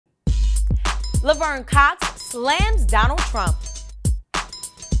Laverne Cox slams Donald Trump.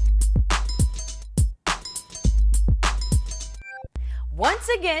 Once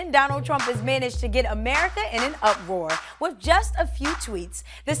again, Donald Trump has managed to get America in an uproar with just a few tweets.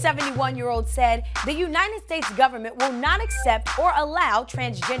 The 71-year-old said the United States government will not accept or allow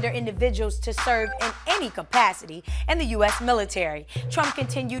transgender individuals to serve in any capacity in the U.S. military. Trump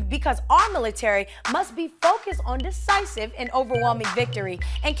continued, because our military must be focused on decisive and overwhelming victory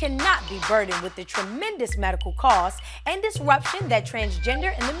and cannot be burdened with the tremendous medical costs and disruption that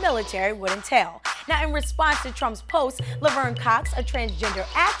transgender in the military would entail. Now, in response to Trump's post, Laverne Cox, a transgender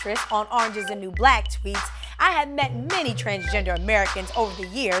actress on Orange is the New Black, tweets, "I have met many transgender Americans over the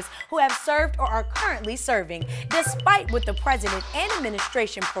years who have served or are currently serving. Despite what the president and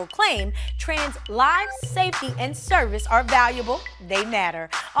administration proclaim, trans lives, safety, and service are valuable. They matter."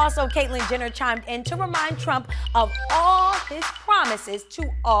 Also, Caitlyn Jenner chimed in to remind Trump of all his promises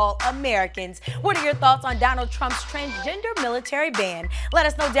to all Americans. What are your thoughts on Donald Trump's transgender military ban? Let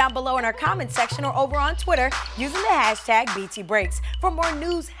us know down below in our comment section or over on Twitter using the hashtag BTBreaks. For more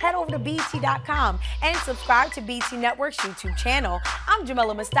news, head over to BT.com and subscribe to BT Network's YouTube channel. I'm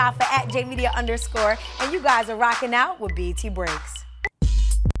Jamila Mustafa at JMedia_, and you guys are rocking out with BT Breaks.